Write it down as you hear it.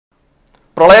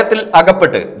പ്രളയത്തിൽ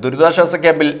അകപ്പെട്ട് ദുരിതാശ്വാസ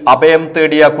ക്യാമ്പിൽ അഭയം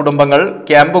തേടിയ കുടുംബങ്ങൾ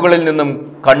ക്യാമ്പുകളിൽ നിന്നും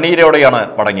കണ്ണീരോടെയാണ്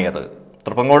മടങ്ങിയത്.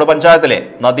 തൃപ്പങ്ങോട് പഞ്ചായത്തിലെ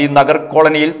നദി നഗർ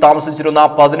കോളനിയിൽ താമസിച്ചിരുന്ന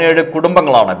 17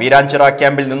 കുടുംബങ്ങളാണ് ബീരാഞ്ചിറ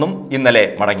ക്യാമ്പിൽ നിന്നും ഇന്നലെ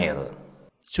മടങ്ങിയത്.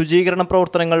 ശുചീകരണ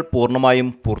പ്രവർത്തനങ്ങൾ പൂർണ്ണമായും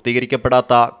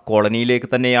പൂർത്തീകരിക്കപ്പെടാത്ത കോളനിയിലേക്ക്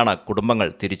തന്നെയാണ് കുടുംബങ്ങൾ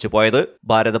തിരിച്ചുപോയത്.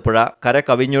 ഭാരതപ്പുഴ കര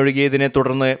കവിഞ്ഞൊഴുകിയതിനെ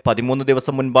തുടർന്ന് 13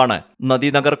 ദിവസം മുൻപാണ്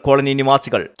നദീനഗർ കോളനി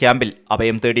നിവാസികൾ ക്യാമ്പിൽ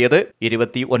അഭയം തേടിയത്.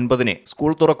 29-ന്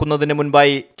സ്കൂൾ തുറക്കുന്നതിന്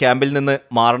മുൻപായി ക്യാമ്പിൽ നിന്ന്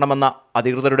മാറണമെന്ന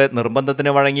അധികൃതരുടെ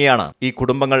നിർബന്ധത്തിന് വഴങ്ങിയാണ് ഈ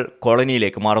കുടുംബങ്ങൾ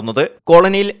കോളനിയിലേക്ക് മാറുന്നത്.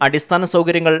 കോളനിയിൽ അടിസ്ഥാന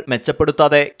സൗകര്യങ്ങൾ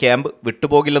മെച്ചപ്പെടുത്താതെ ക്യാമ്പ്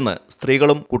വിട്ടുപോകില്ലെന്ന്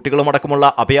സ്ത്രീകളും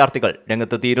കുട്ടികളുമടക്കമുള്ള അഭയാർത്ഥികൾ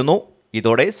രംഗത്തെത്തിയിരുന്നു.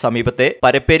 ഇതോടെ സമീപത്തെ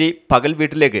പരപ്പേരി പകൽ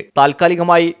വീട്ടിലേക്ക്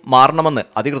താൽക്കാലികമായി മാറണമെന്ന്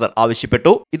അധികൃതർ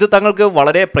ആവശ്യപ്പെട്ടു. ഇത് തങ്ങൾക്ക്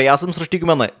വളരെ പ്രയാസം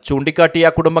സൃഷ്ടിക്കുമെന്ന്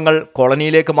ചൂണ്ടിക്കാട്ടിയ കുടുംബങ്ങൾ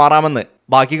കോളനിയിലേക്ക് മാറാമെന്ന്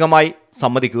ഭാഗികമായി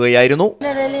സമ്മതിക്കുകയായിരുന്നു.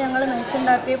 ഞങ്ങൾ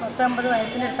നയിച്ചുണ്ടാക്കി 10-50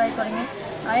 വയസ്സിനടുത്തായി തുടങ്ങി.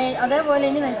 അതേപോലെ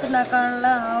ഇനി നയിച്ചുണ്ടാക്കാനുള്ള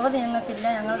ആവത് ഞങ്ങൾക്കില്ല.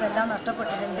 ഞങ്ങളതെല്ലാം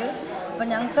നഷ്ടപ്പെട്ടിട്ടുണ്ട്. അപ്പം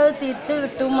ഞങ്ങൾക്ക് തിരിച്ച്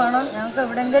കിട്ടും വേണം. ഞങ്ങൾക്ക്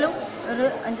എവിടെയെങ്കിലും ഒരു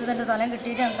 5 സെൻറ്റ് സ്ഥലം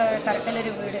കിട്ടിയിട്ട് ഞങ്ങൾക്ക്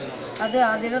കരക്കലൊരു വീട്. അത്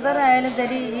അധികൃതരായാലും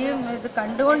ശരി, ഈ ഇത്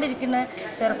കണ്ടുകൊണ്ടിരിക്കുന്ന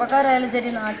ചെറുപ്പക്കാരായാലും ശരി,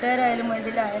 നാട്ടുകാരായാലും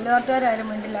വേണ്ടില്ല, അയൽവാട്ടുകാരായാലും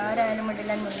വേണ്ടില്ല, ആരായാലും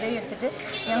വേണ്ടില്ല, മുൻകൈ എടുത്തിട്ട്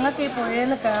ഞങ്ങൾക്ക് ഈ പുഴയിൽ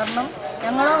നിന്ന് കയറണം.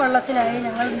 ഞങ്ങളോ വെള്ളത്തിലായി,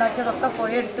 ഞങ്ങൾ ഉണ്ടാക്കിയതൊക്കെ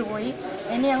പുഴ എടുത്തു പോയി.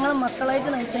 ഇനി ഞങ്ങൾ മക്കളായിട്ട്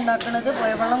നയിച്ചുണ്ടാക്കുന്നത്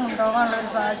പുഴവെള്ളം കൊണ്ടുപോകാനുള്ള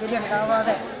ഒരു സാഹചര്യം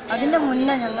ഉണ്ടാവാതെ അതിൻ്റെ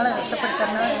മുന്നേ ഞങ്ങളെ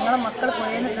രക്ഷപ്പെടുത്തുന്നത്. ഞങ്ങളെ മക്കൾ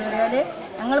പുഴയിൽ നിന്ന് കയറിയാൽ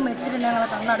ഞങ്ങൾ മരിച്ചിട്ടുണ്ടെങ്കിൽ ഞങ്ങളെ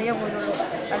കണ്ണടയേ പോലുള്ളൂ.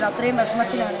 അത് അത്രയും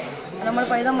വിഷമത്തിലാണ്. നമ്മൾ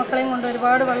പൈത മക്കളെയും കൊണ്ട്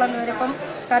ഒരുപാട് വെള്ളം കയറിയപ്പം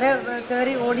കര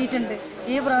കയറി ഓടിയിട്ടുണ്ട്.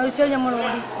 ഈ പ്രാവശ്യം നമ്മൾ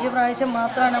ഓടി. ഈ പ്രാവശ്യം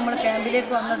മാത്രമാണ് നമ്മൾ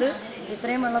ക്യാമ്പിലേക്ക് വന്നത്.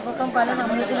 ഇത്രയും വെള്ളപ്പൊക്കം പല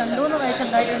സമയത്ത് 2-3 പ്രാവശ്യം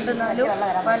ഉണ്ടായിട്ടുണ്ട്. എന്നാലും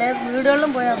പല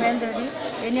വീടുകളിലും പോയി അഭയം തേടി.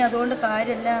 ഇനി അതുകൊണ്ട്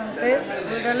കാര്യമില്ല. നമുക്ക്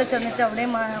വീടുകളിൽ ചെന്നിട്ട്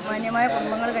അവിടെയും മാന്യമായ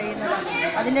കുടുംബങ്ങൾ കഴിയുന്നതാണ്.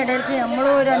 അതിൻ്റെ ഇടയിലേക്ക്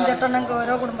നമ്മളും ഒരു 5-8 എണ്ണം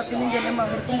ഓരോ കുടുംബത്തിൽ നിന്നും ചെല്ലുമ്പോൾ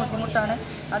അവർക്കും ബുദ്ധിമുട്ടാണ്.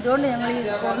 അതുകൊണ്ട് ഞങ്ങൾ ഈ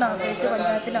സ്കൂളിനെ ആശ്രയിച്ച്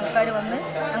പഞ്ചായത്തിലെ ആൾക്കാർ വന്ന്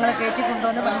ഞങ്ങളെ കയറ്റി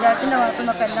കൊണ്ടുവന്ന് പഞ്ചായത്തിൻ്റെ ഭാഗത്തു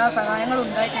നിന്നൊക്കെ എല്ലാ സഹായങ്ങളും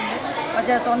ഉണ്ടായിട്ടുണ്ട്.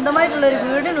 പക്ഷേ സ്വന്തമായിട്ടുള്ളൊരു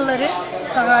വീടിനുള്ളൊരു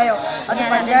സഹായം അത്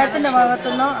പഞ്ചായത്തിൻ്റെ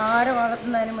ഭാഗത്തുനിന്നോ ആരുടെ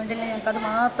ഭാഗത്തുനിന്നാലും വേണ്ടില്ല. ഞങ്ങൾക്കത്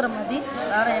മാത്രം മതി.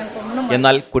 വേറെ ഞങ്ങൾക്കൊന്നും.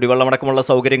 എന്നാൽ കുടിവെള്ളമടക്കമുള്ള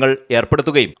സൗകര്യങ്ങൾ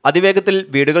ഏർപ്പെടുത്തുകയും അതിവേഗത്തിൽ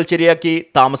വീടുകൾ ശരിയാക്കി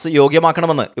താമസ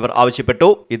യോഗ്യമാക്കണമെന്ന് ഇവർ ആവശ്യപ്പെട്ടു.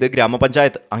 ഇത്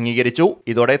ഗ്രാമപഞ്ചായത്ത് അംഗീകരിച്ചു.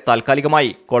 ഇതോടെ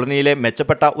താൽക്കാലികമായി കോളനിയിലെ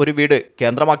മെച്ചപ്പെട്ട ഒരു വീട്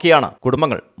കേന്ദ്രമാക്കിയാണ്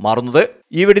കുടുംബങ്ങൾ മാറുന്നത്.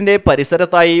 ഈ വീടിന്റെ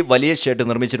പരിസരത്തായി വലിയ ഷെഡ്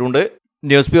നിർമ്മിച്ചിട്ടുണ്ട്.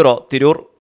 News bureau, Tirur.